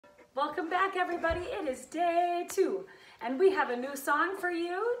Welcome back, everybody. It is day 2, and we have a new song for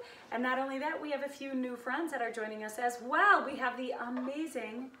you. And not only that, we have a few new friends that are joining us as well. We have the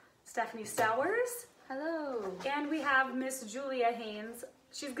amazing Stephanie Stowers. Hello. And we have Miss Julia Haynes.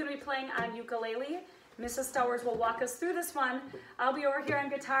 She's going to be playing on ukulele. Mrs. Stowers will walk us through this one. I'll be over here on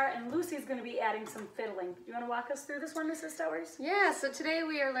guitar, and Lucy's going to be adding some fiddling. You want to walk us through this one, Mrs. Stowers? Yeah, so today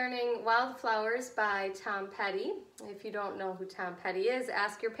we are learning Wildflowers by Tom Petty. If you don't know who Tom Petty is,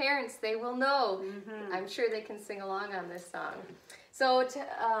 ask your parents. They will know. I'm sure they can sing along on this song. So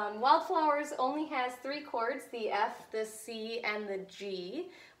Wildflowers only has 3 chords, the F, the C, and the G,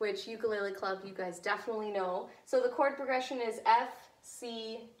 which Ukulele Club you guys definitely know. So the chord progression is F,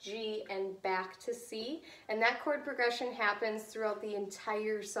 C, G, and back to C, and that chord progression happens throughout the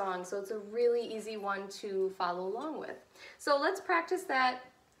entire song, so it's a really easy one to follow along with. So let's practice that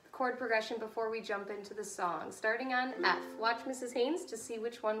chord progression before we jump into the song. Starting on F. Watch Mrs. Haynes to see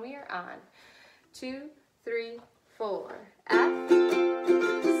which one we are on. 2, 3, 4. F, C,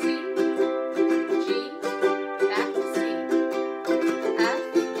 G, back to C. F,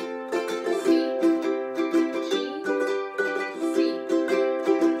 C, G, C.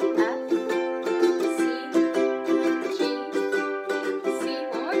 F, C, G, C.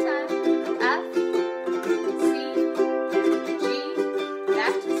 One more time. F, C, G,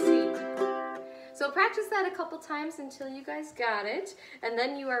 back to C. So practice that a couple times until you guys got it, and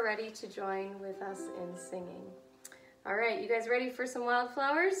then you are ready to join with us in singing. All right, you guys ready for some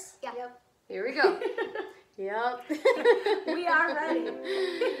Wildflowers? Yeah. Yep. Here we go. Yep. We are ready.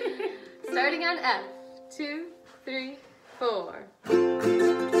 Starting on F. 2, 3, 4.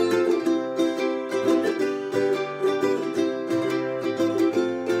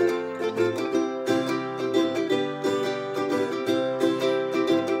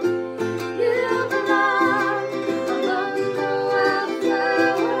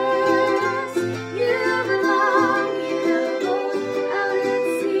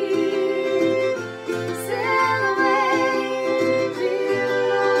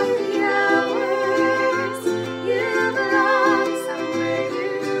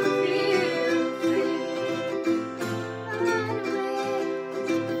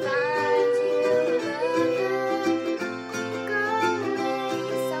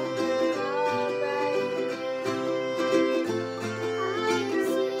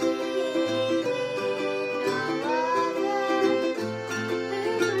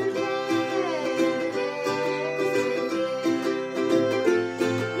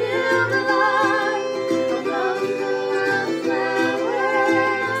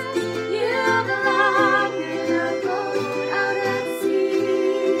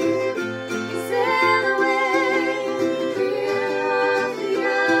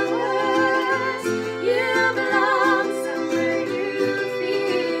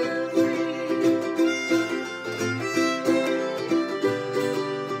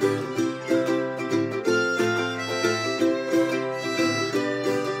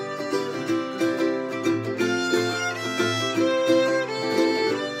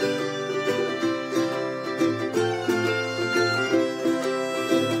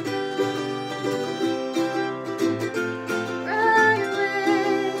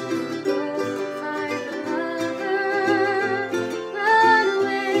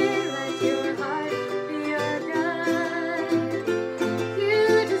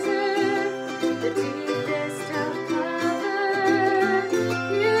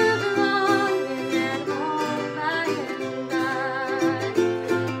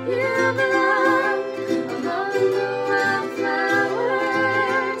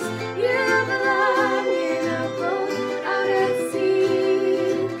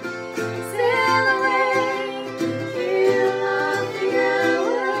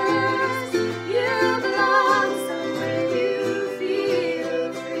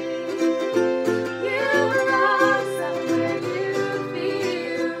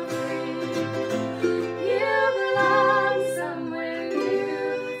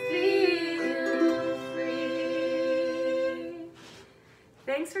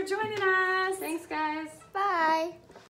 Thanks for joining us. Thanks, guys. Bye.